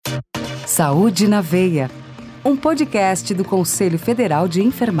Saúde na Veia, um podcast do Conselho Federal de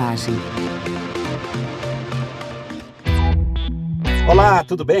Enfermagem. Olá,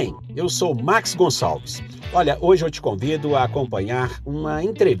 tudo bem? Eu sou Max Gonçalves. Olha, hoje eu te convido a acompanhar uma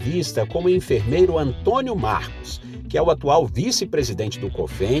entrevista com o enfermeiro Antônio Marcos, que é o atual vice-presidente do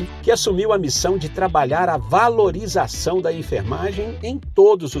COFEN, que assumiu a missão de trabalhar a valorização da enfermagem em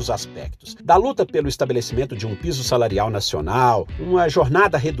todos os aspectos. Da luta pelo estabelecimento de um piso salarial nacional, uma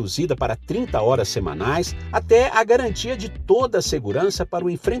jornada reduzida para 30 horas semanais, até a garantia de toda a segurança para o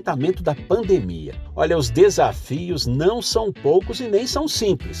enfrentamento da pandemia. Olha, os desafios não são poucos e nem são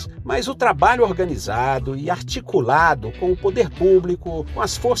simples, mas o trabalho organizado e articulado com o poder público, com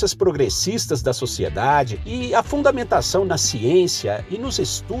as forças progressistas da sociedade e a fundamentação na ciência e nos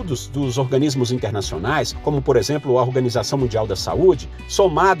estudos dos organismos internacionais, como por exemplo a Organização Mundial da Saúde,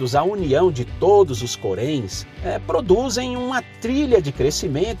 somados à união de todos os CORENs, produzem uma trilha de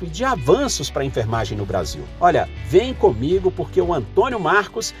crescimento e de avanços para a enfermagem no Brasil. Olha, vem comigo porque o Antônio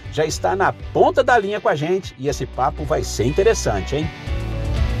Marcos já está na ponta da linha com a gente e esse papo vai ser interessante, hein?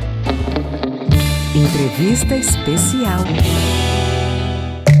 Entrevista especial.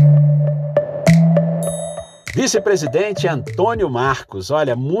 Vice-presidente Antônio Marcos,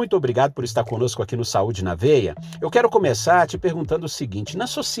 olha, muito obrigado por estar conosco aqui no Saúde na Veia. Eu quero começar te perguntando o seguinte: na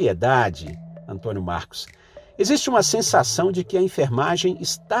sociedade, Antônio Marcos, existe uma sensação de que a enfermagem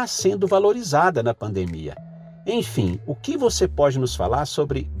está sendo valorizada na pandemia. Enfim, o que você pode nos falar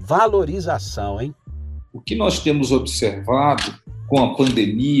sobre valorização, hein? O que nós temos observado com a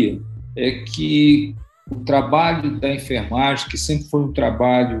pandemia é que o trabalho da enfermagem, que sempre foi um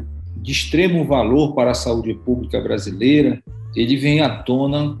trabalho de extremo valor para a saúde pública brasileira, ele vem à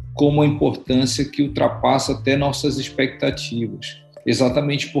tona com uma importância que ultrapassa até nossas expectativas.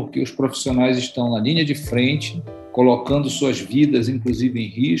 Exatamente porque os profissionais estão na linha de frente, colocando suas vidas, inclusive, em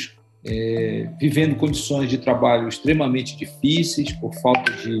risco, vivendo condições de trabalho extremamente difíceis por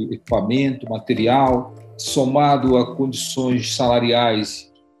falta de equipamento, material, somado a condições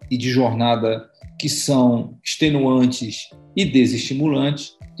salariais e de jornada que são extenuantes e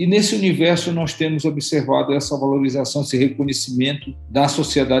desestimulantes. E nesse universo nós temos observado essa valorização, esse reconhecimento da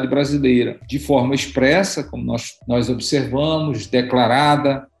sociedade brasileira, de forma expressa, como nós observamos,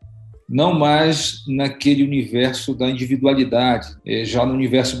 declarada, não mais naquele universo da individualidade, já no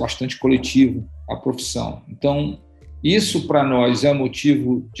universo bastante coletivo, a profissão. Então, isso para nós é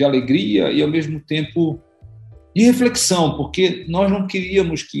motivo de alegria e, ao mesmo tempo, de reflexão, porque nós não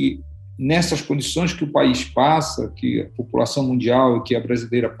queríamos que, nessas condições que o país passa, que a população mundial e que a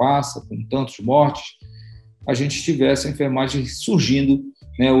brasileira passa, com tantos mortes, a gente tivesse a enfermagem surgindo,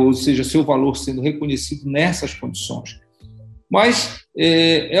 né, ou seja, seu valor sendo reconhecido nessas condições. Mas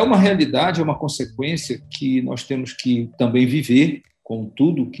é uma realidade, é uma consequência que nós temos que também viver, com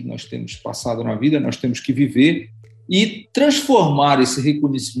tudo que nós temos passado na vida, nós temos que viver e transformar esse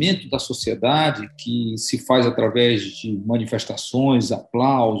reconhecimento da sociedade, que se faz através de manifestações,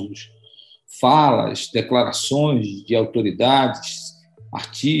 aplausos, falas, declarações de autoridades,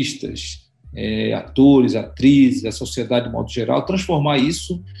 artistas, atores, atrizes, a sociedade de modo geral, transformar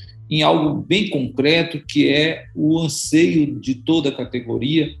isso em algo bem concreto, que é o anseio de toda a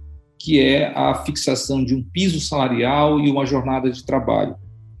categoria, que é a fixação de um piso salarial e uma jornada de trabalho.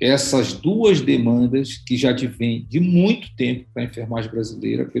 Essas duas demandas, que já vêm de muito tempo para a enfermagem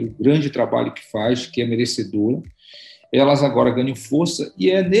brasileira, pelo grande trabalho que faz, que é merecedora, elas agora ganham força e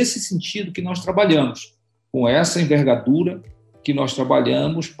é nesse sentido que nós trabalhamos, com essa envergadura que nós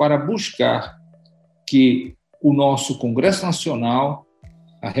trabalhamos para buscar que o nosso Congresso Nacional,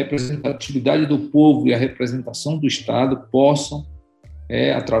 a representatividade do povo e a representação do Estado possam,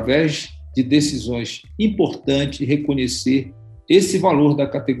 através de decisões importantes, reconhecer esse valor da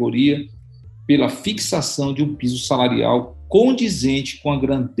categoria pela fixação de um piso salarial condizente com a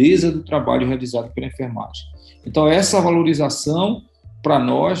grandeza do trabalho realizado pela enfermagem. Então, essa valorização, para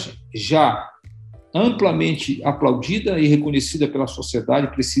nós, já amplamente aplaudida e reconhecida pela sociedade,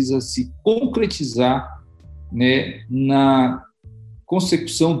 precisa se concretizar, né, na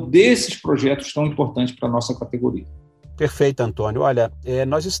consecução desses projetos tão importantes para a nossa categoria. Perfeito, Antônio. Olha,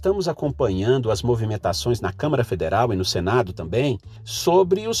 nós estamos acompanhando as movimentações na Câmara Federal e no Senado também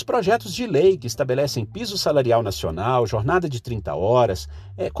sobre os projetos de lei que estabelecem piso salarial nacional, jornada de 30 horas.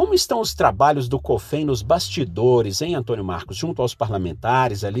 Como estão os trabalhos do COFEN nos bastidores, hein, Antônio Marcos, junto aos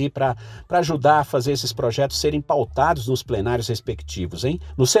parlamentares ali para ajudar a fazer esses projetos serem pautados nos plenários respectivos, hein?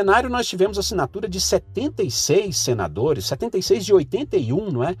 No Senado nós tivemos assinatura de 76 senadores, 76 de 81,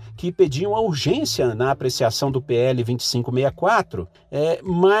 não é? Que pediam a urgência na apreciação do PL 25 564,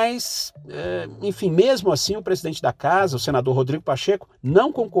 mas, enfim, mesmo assim o presidente da Casa, o senador Rodrigo Pacheco,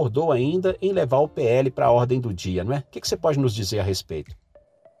 não concordou ainda em levar o PL para a ordem do dia, não é? O que você pode nos dizer a respeito?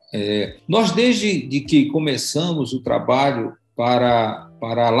 Nós, desde que começamos o trabalho para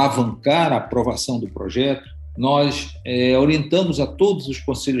alavancar a aprovação do projeto, nós orientamos a todos os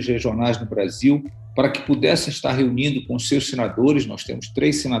conselhos regionais no Brasil para que pudessem estar reunindo com seus senadores. Nós temos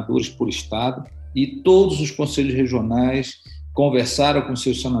 3 senadores por estado, e todos os conselhos regionais conversaram com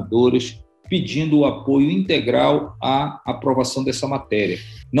seus senadores pedindo o apoio integral à aprovação dessa matéria.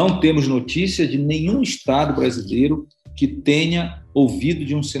 Não temos notícia de nenhum estado brasileiro que tenha ouvido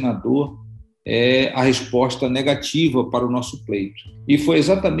de um senador a resposta negativa para o nosso pleito. E foi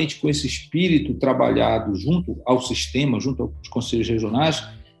exatamente com esse espírito trabalhado junto ao sistema, junto aos conselhos regionais,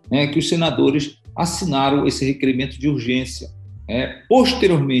 que os senadores assinaram esse requerimento de urgência.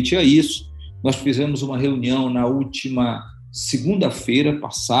 Posteriormente a isso, nós fizemos uma reunião na última segunda-feira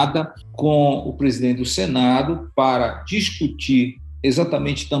passada com o presidente do Senado para discutir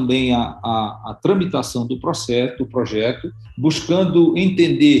exatamente também a tramitação do projeto, buscando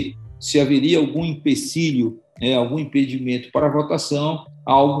entender se haveria algum empecilho, algum impedimento para a votação,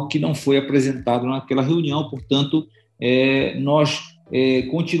 algo que não foi apresentado naquela reunião. Portanto, nós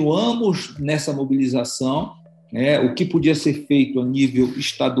continuamos nessa mobilização. O que podia ser feito a nível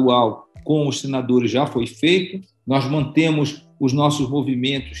estadual com os senadores já foi feito. Nós mantemos os nossos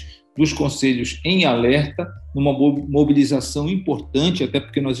movimentos dos conselhos em alerta, numa mobilização importante, até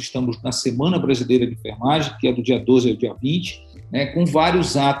porque nós estamos na Semana Brasileira de Enfermagem, que é do dia 12 ao dia 20, com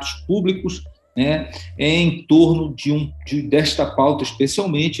vários atos públicos em torno desta pauta,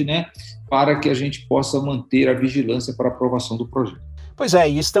 especialmente, para que a gente possa manter a vigilância para a aprovação do projeto. Pois é,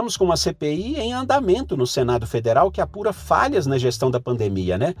 e estamos com uma CPI em andamento no Senado Federal que apura falhas na gestão da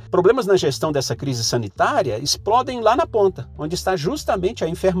pandemia, né? Problemas na gestão dessa crise sanitária explodem lá na ponta, onde está justamente a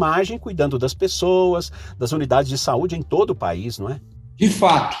enfermagem cuidando das pessoas, das unidades de saúde em todo o país, não é? De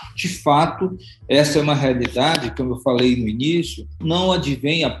fato, essa é uma realidade, como eu falei no início, não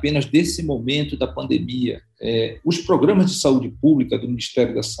advém apenas desse momento da pandemia. Os programas de saúde pública do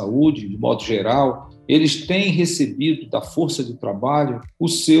Ministério da Saúde, de modo geral, eles têm recebido da força de trabalho o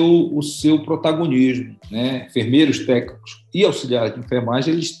seu protagonismo, Enfermeiros, técnicos e auxiliares de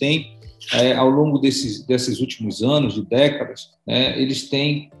enfermagem, eles têm, ao longo desses últimos anos, de décadas, eles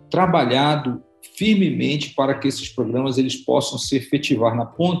têm trabalhado firmemente para que esses programas eles possam se efetivar na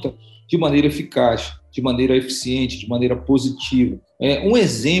ponta de maneira eficaz, de maneira eficiente, de maneira positiva. Um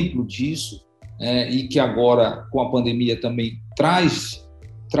exemplo disso, e que agora, com a pandemia, também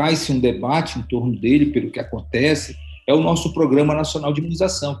traz-se um debate em torno dele, pelo que acontece, é o nosso Programa Nacional de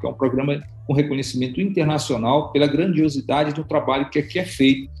Imunização, que é um programa com reconhecimento internacional pela grandiosidade do trabalho que aqui é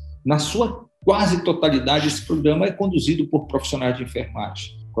feito. Na sua quase totalidade, esse programa é conduzido por profissionais de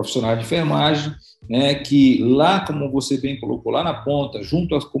enfermagem. Que lá, como você bem colocou, lá na ponta,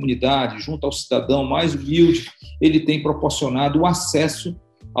 junto às comunidades, junto ao cidadão mais humilde, ele tem proporcionado o acesso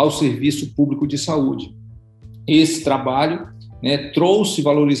ao serviço público de saúde. Esse trabalho trouxe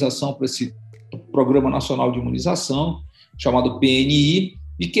valorização para esse Programa Nacional de Imunização, chamado PNI,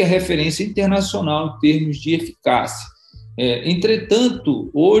 e que é referência internacional em termos de eficácia. Entretanto,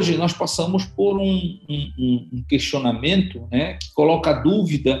 hoje nós passamos por um questionamento que coloca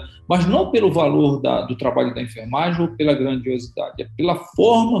dúvida, mas não pelo valor do trabalho da enfermagem ou pela grandiosidade, é pela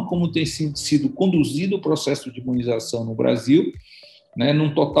forma como tem sido conduzido o processo de imunização no Brasil,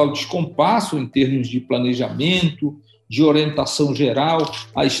 num total descompasso em termos de planejamento, de orientação geral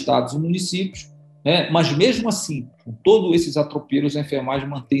a estados e municípios, mas mesmo assim, com todos esses atropelos, a enfermagem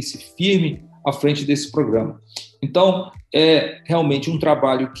mantém-se firme à frente desse programa. Então, é realmente um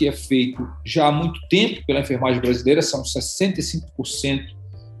trabalho que é feito já há muito tempo pela enfermagem brasileira, são 65%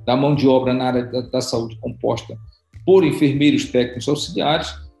 da mão de obra na área da saúde composta por enfermeiros técnicos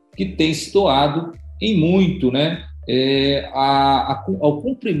auxiliares, que tem se doado em muito ao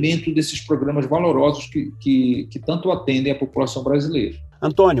cumprimento desses programas valorosos que tanto atendem a população brasileira.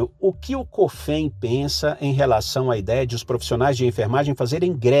 Antônio, o que o COFEM pensa em relação à ideia de os profissionais de enfermagem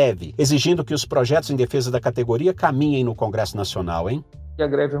fazerem greve, exigindo que os projetos em defesa da categoria caminhem no Congresso Nacional, hein? A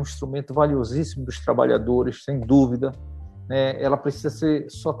greve é um instrumento valiosíssimo dos trabalhadores, sem dúvida. Ela precisa ser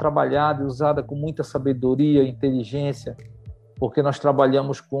só trabalhada e usada com muita sabedoria e inteligência, porque nós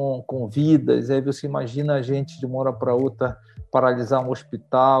trabalhamos com vidas. Aí você imagina a gente, de uma hora para outra, paralisar um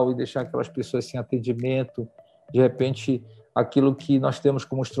hospital e deixar aquelas pessoas sem atendimento. De repente, aquilo que nós temos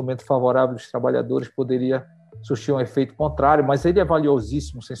como instrumento favorável dos trabalhadores poderia surtir um efeito contrário, mas ele é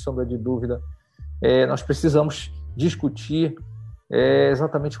valiosíssimo, sem sombra de dúvida. Nós precisamos discutir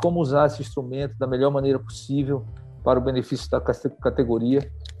exatamente como usar esse instrumento da melhor maneira possível, para o benefício da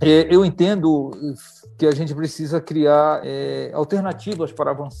categoria. Eu entendo que a gente precisa criar alternativas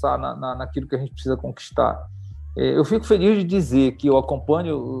para avançar naquilo que a gente precisa conquistar. Eu fico feliz de dizer que eu acompanho,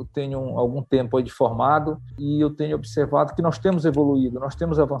 eu tenho algum tempo aí de formado e eu tenho observado que nós temos evoluído, nós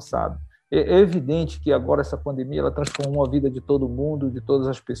temos avançado. É evidente que agora essa pandemia ela transformou a vida de todo mundo, de todas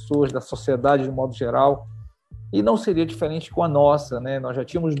as pessoas, da sociedade de modo geral, e não seria diferente com a nossa, né? Nós já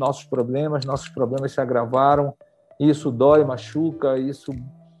tínhamos nossos problemas se agravaram, isso dói, machuca, isso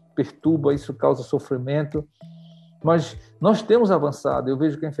perturba, isso causa sofrimento, mas nós temos avançado. Eu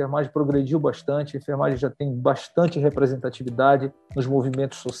vejo que a enfermagem progrediu bastante, a enfermagem já tem bastante representatividade nos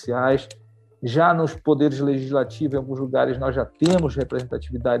movimentos sociais, já nos poderes legislativos, em alguns lugares, nós já temos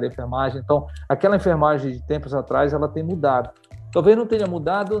representatividade da enfermagem. Então, aquela enfermagem de tempos atrás, ela tem mudado. Talvez não tenha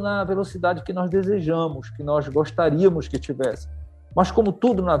mudado na velocidade que nós desejamos, que nós gostaríamos que tivesse. Mas, como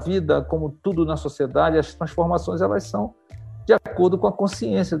tudo na vida, como tudo na sociedade, as transformações elas são de acordo com a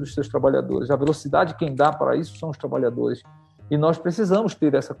consciência dos seus trabalhadores. A velocidade quem dá para isso são os trabalhadores. E nós precisamos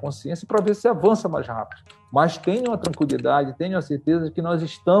ter essa consciência para ver se avança mais rápido. Mas tenham a tranquilidade, tenham a certeza de que nós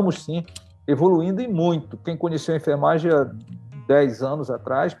estamos, sim, evoluindo e muito. Quem conheceu a enfermagem há 10 anos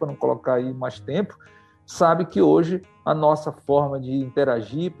atrás, para não colocar aí mais tempo, sabe que hoje a nossa forma de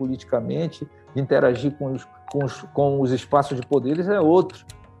interagir politicamente, de interagir com os espaços de poderes é outro,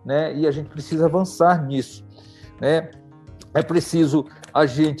 né? E a gente precisa avançar nisso, né? É preciso a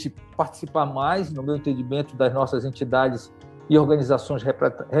gente participar mais, no meu entendimento, das nossas entidades e organizações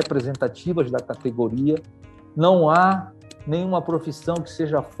representativas da categoria. Não há nenhuma profissão que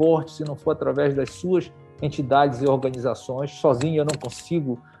seja forte se não for através das suas entidades e organizações. Sozinho eu não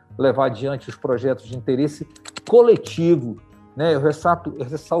consigo levar adiante os projetos de interesse coletivo, né? Eu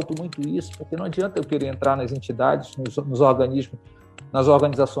ressalto muito isso, porque não adianta eu querer entrar nas entidades, nos organismos, nas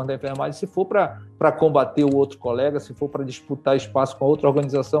organizações da enfermagem, se for para combater o outro colega, se for para disputar espaço com outra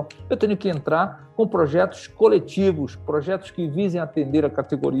organização, eu tenho que entrar com projetos coletivos, projetos que visem atender a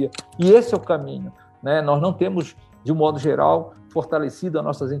categoria. E esse é o caminho, né? Nós não temos, de um modo geral, fortalecido as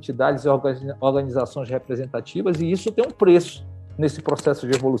nossas entidades e organizações representativas, e isso tem um preço nesse processo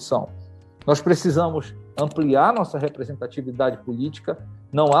de evolução. Nós precisamos ampliar nossa representatividade política,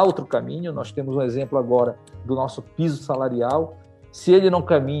 não há outro caminho. Nós temos um exemplo agora do nosso piso salarial. Se ele não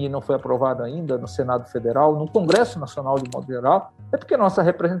caminha e não foi aprovado ainda no Senado Federal, no Congresso Nacional de modo geral, é porque nossa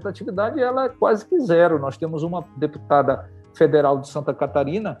representatividade ela é quase que zero. Nós temos uma deputada federal de Santa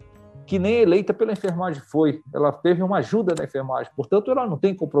Catarina que nem eleita pela enfermagem foi. Ela teve uma ajuda da enfermagem, portanto, ela não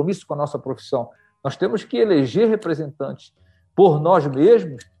tem compromisso com a nossa profissão. Nós temos que eleger representantes por nós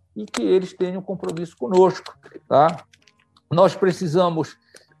mesmos e que eles tenham compromisso conosco, tá? Nós precisamos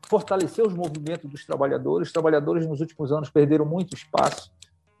fortalecer os movimentos dos trabalhadores. Os trabalhadores, nos últimos anos, perderam muito espaço,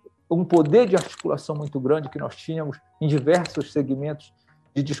 um poder de articulação muito grande que nós tínhamos em diversos segmentos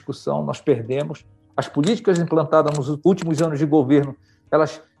de discussão, nós perdemos. As políticas implantadas nos últimos anos de governo,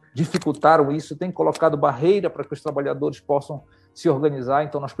 elas dificultaram isso, têm colocado barreira para que os trabalhadores possam se organizar.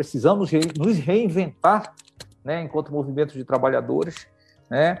 Então, nós precisamos nos reinventar, né, enquanto movimento de trabalhadores,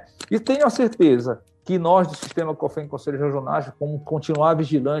 né? E tenho a certeza que nós, do Sistema COFEM, Conselhos Regionais, vamos continuar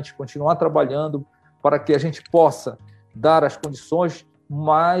vigilantes, continuar trabalhando para que a gente possa dar as condições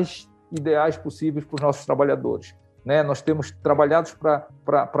mais ideais possíveis para os nossos trabalhadores, né? Nós temos trabalhado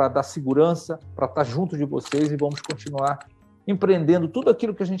para dar segurança, para estar junto de vocês, e vamos continuar empreendendo tudo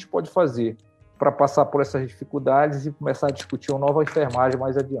aquilo que a gente pode fazer para passar por essas dificuldades e começar a discutir uma nova enfermagem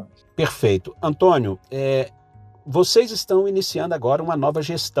mais adiante. Perfeito. Antônio, vocês estão iniciando agora uma nova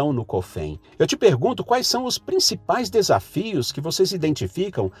gestão no COFEM. Eu te pergunto quais são os principais desafios que vocês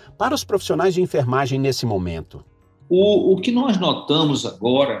identificam para os profissionais de enfermagem nesse momento. O que nós notamos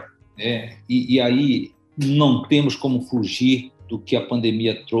agora, e aí não temos como fugir do que a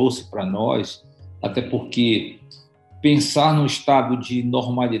pandemia trouxe para nós, até porque pensar no estado de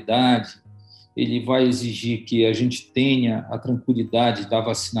normalidade, ele vai exigir que a gente tenha a tranquilidade da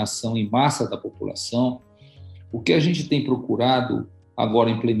vacinação em massa da população. O que a gente tem procurado agora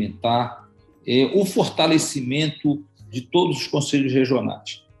implementar é o fortalecimento de todos os conselhos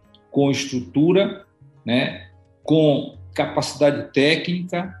regionais, com estrutura, né, com capacidade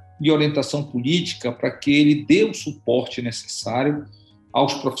técnica e orientação política para que ele dê o suporte necessário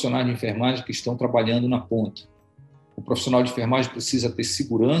aos profissionais de enfermagem que estão trabalhando na ponta. O profissional de enfermagem precisa ter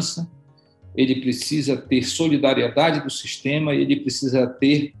segurança, ele precisa ter solidariedade do sistema, ele precisa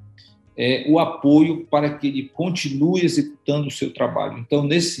ter o apoio para que ele continue executando o seu trabalho. Então,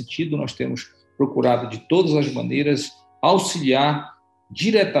 nesse sentido, nós temos procurado, de todas as maneiras, auxiliar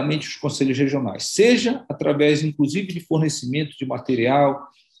diretamente os conselhos regionais, seja através, inclusive, de fornecimento de material,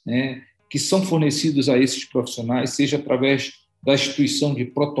 né, que são fornecidos a esses profissionais, seja através da instituição de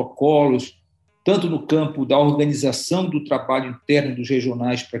protocolos, tanto no campo da organização do trabalho interno dos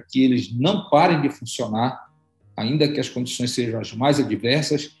regionais, para que eles não parem de funcionar, ainda que as condições sejam as mais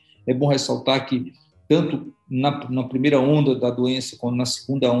adversas. É bom ressaltar que, tanto na primeira onda da doença quanto na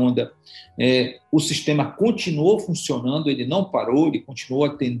segunda onda, o sistema continuou funcionando, ele não parou, ele continuou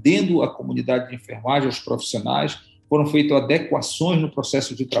atendendo a comunidade de enfermagem, aos profissionais. Foram feitas adequações no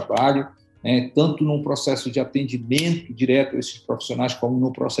processo de trabalho, tanto no processo de atendimento direto a esses profissionais, como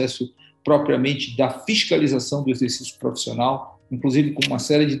no processo propriamente da fiscalização do exercício profissional, inclusive com uma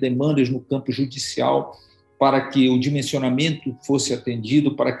série de demandas no campo judicial, para que o dimensionamento fosse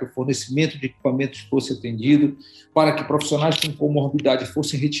atendido, para que o fornecimento de equipamentos fosse atendido, para que profissionais com comorbidade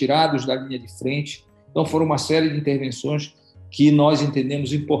fossem retirados da linha de frente. Então, foram uma série de intervenções que nós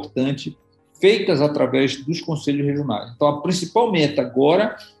entendemos importante, feitas através dos conselhos regionais. Então, a principal meta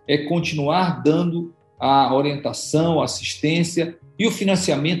agora é continuar dando a orientação, a assistência e o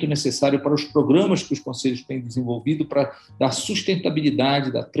financiamento necessário para os programas que os conselhos têm desenvolvido para dar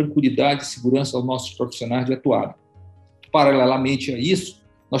sustentabilidade, dar tranquilidade e segurança aos nossos profissionais de atuarem. Paralelamente a isso,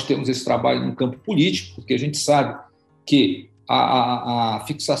 nós temos esse trabalho no campo político, porque a gente sabe que a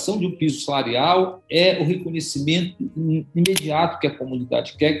fixação de um piso salarial é o reconhecimento imediato que a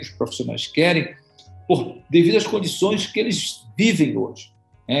comunidade quer, que os profissionais querem, devido às condições que eles vivem hoje.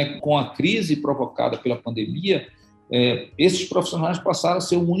 Com a crise provocada pela pandemia, esses profissionais passaram a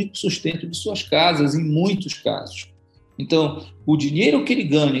ser o único sustento de suas casas, em muitos casos. Então, o dinheiro que ele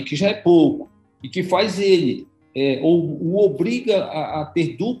ganha, que já é pouco, e que faz ele, ou o obriga a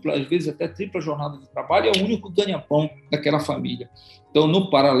ter dupla, às vezes até tripla jornada de trabalho, é o único ganha-pão daquela família. Então, no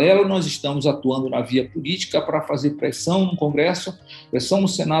paralelo, nós estamos atuando na via política para fazer pressão no Congresso, pressão no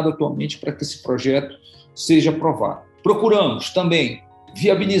Senado atualmente, para que esse projeto seja aprovado. Procuramos também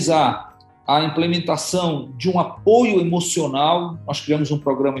viabilizar a implementação de um apoio emocional. Nós criamos um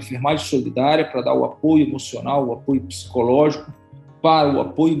programa Enfermagem Solidária para dar o apoio emocional, o apoio psicológico, para o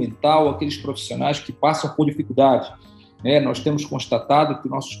apoio mental àqueles profissionais que passam por dificuldade. Nós temos constatado que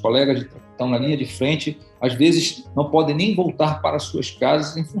nossos colegas que estão na linha de frente, às vezes, não podem nem voltar para suas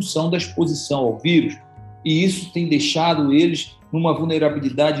casas em função da exposição ao vírus. E isso tem deixado eles numa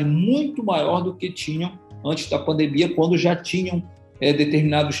vulnerabilidade muito maior do que tinham antes da pandemia, quando já tinham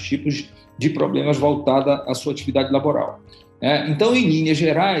determinados tipos de problemas voltados à sua atividade laboral. Então, em linhas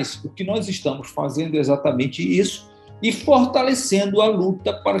gerais, o que nós estamos fazendo é exatamente isso, e fortalecendo a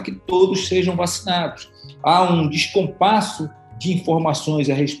luta para que todos sejam vacinados. Há um descompasso de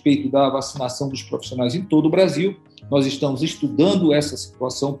informações a respeito da vacinação dos profissionais em todo o Brasil. Nós estamos estudando essa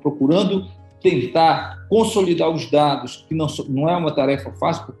situação, procurando tentar consolidar os dados, que não é uma tarefa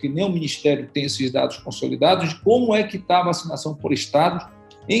fácil, porque nem o Ministério tem esses dados consolidados, de como é que está a vacinação por estado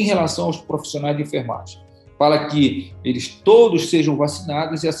em relação aos profissionais de enfermagem, para que eles todos sejam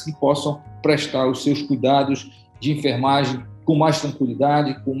vacinados e assim possam prestar os seus cuidados de enfermagem com mais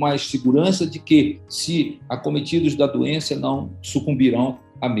tranquilidade, com mais segurança de que, se acometidos da doença, não sucumbirão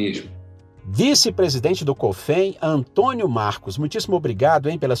à mesma. Vice-presidente do COFEM, Antônio Marcos, muitíssimo obrigado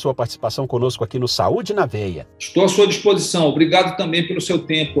pela sua participação conosco aqui no Saúde na Veia. Estou à sua disposição. Obrigado também pelo seu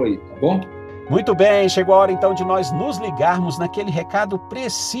tempo aí, tá bom? Muito bem, chegou a hora então de nós nos ligarmos naquele recado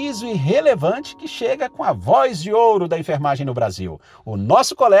preciso e relevante que chega com a voz de ouro da enfermagem no Brasil, o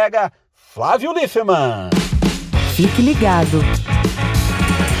nosso colega Flávio Liffman. Fique ligado.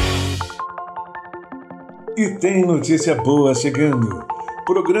 E tem notícia boa chegando.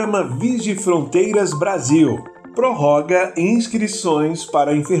 Programa Vigi Fronteiras Brasil prorroga inscrições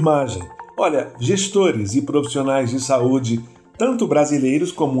para a enfermagem. Olha, gestores e profissionais de saúde, tanto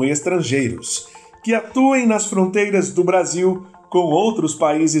brasileiros como estrangeiros, que atuem nas fronteiras do Brasil com outros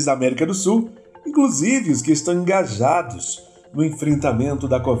países da América do Sul, inclusive os que estão engajados no enfrentamento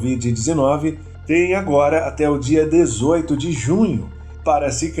da Covid-19, têm agora até o dia 18 de junho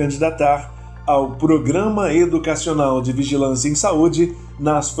para se candidatar ao Programa Educacional de Vigilância em Saúde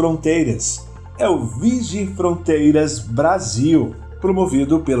nas Fronteiras. É o Vigi Fronteiras Brasil,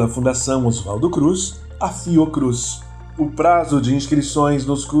 promovido pela Fundação Oswaldo Cruz, a Fiocruz. O prazo de inscrições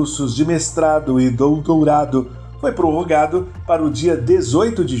nos cursos de mestrado e doutorado foi prorrogado para o dia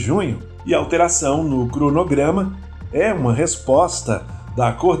 18 de junho e a alteração no cronograma é uma resposta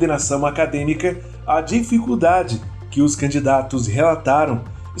da coordenação acadêmica à dificuldade que os candidatos relataram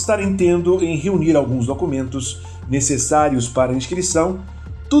estarem tendo em reunir alguns documentos necessários para inscrição,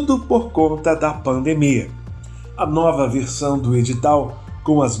 tudo por conta da pandemia. A nova versão do edital,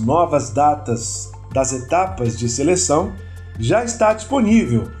 com as novas datas das etapas de seleção, já está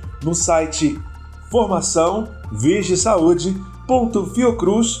disponível no site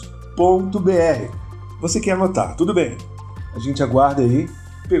formaçãovigisaude.fiocruz.br. Você quer anotar? Tudo bem. A gente aguarda aí,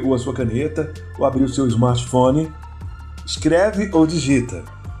 pegou a sua caneta ou abriu o seu smartphone, escreve ou digita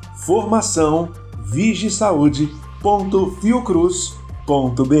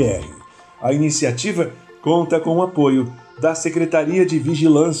formaçãovigisaude.fiocruz.br. A iniciativa conta com o apoio da Secretaria de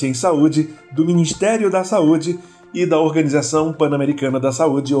Vigilância em Saúde do Ministério da Saúde e da Organização Pan-Americana da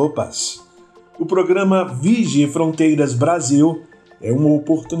Saúde, OPAS. O programa Vigi Fronteiras Brasil é uma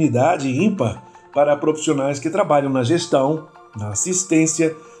oportunidade ímpar para profissionais que trabalham na gestão, na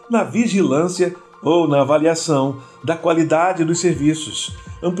assistência, na vigilância ou na avaliação da qualidade dos serviços,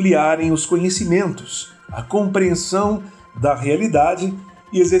 ampliarem os conhecimentos, a compreensão da realidade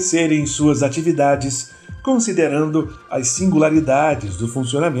e exercerem suas atividades considerando as singularidades do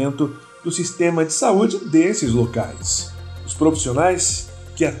funcionamento do sistema de saúde desses locais. Os profissionais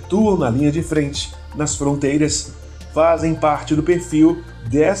que atuam na linha de frente, nas fronteiras, fazem parte do perfil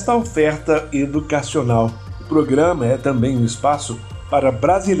desta oferta educacional. O programa é também um espaço para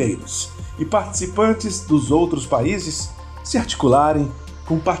brasileiros e participantes dos outros países se articularem,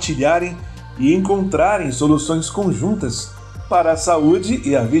 compartilharem e encontrarem soluções conjuntas para a saúde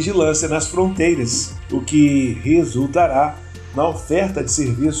e a vigilância nas fronteiras, o que resultará na oferta de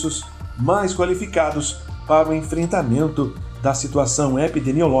serviços mais qualificados para o enfrentamento da situação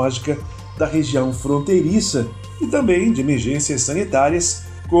epidemiológica da região fronteiriça e também de emergências sanitárias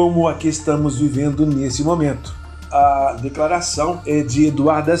como a que estamos vivendo nesse momento. A declaração é de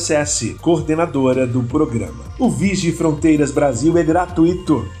Eduarda Sessi, coordenadora do programa. O Vigi Fronteiras Brasil é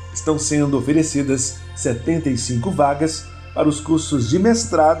gratuito. Estão sendo oferecidas 75 vagas para os cursos de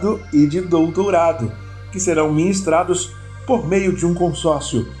mestrado e de doutorado, que serão ministrados por meio de um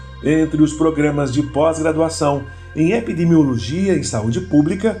consórcio entre os programas de pós-graduação em Epidemiologia e Saúde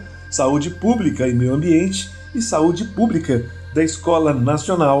Pública e Meio Ambiente e Saúde Pública da Escola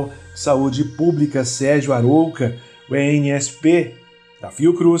Nacional de Saúde Pública Sérgio Arouca, o ENSP, da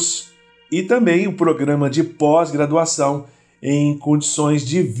Fiocruz, e também o programa de pós-graduação em Condições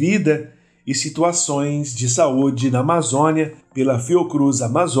de Vida e Situações de Saúde na Amazônia, pela Fiocruz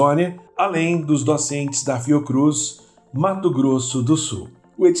Amazônia, além dos docentes da Fiocruz Mato Grosso do Sul.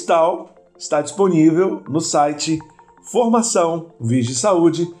 O edital está disponível no site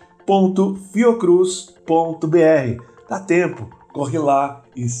formaçãovigisaude.fiocruz.br. Dá tempo, corre lá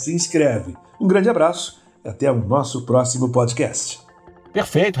e se inscreve. Um grande abraço e até o nosso próximo podcast.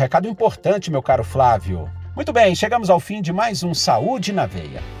 Perfeito, recado importante, meu caro Flávio. Muito bem, chegamos ao fim de mais um Saúde na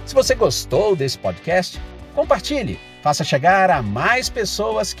Veia. Se você gostou desse podcast, compartilhe. Faça chegar a mais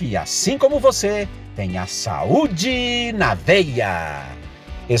pessoas que, assim como você, têm a saúde na veia.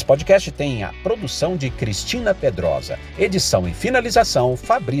 Esse podcast tem a produção de Cristina Pedrosa, edição e finalização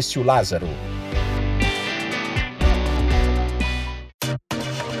Fabrício Lázaro.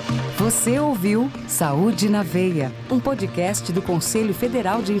 Você ouviu Saúde na Veia, um podcast do Conselho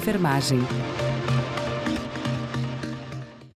Federal de Enfermagem.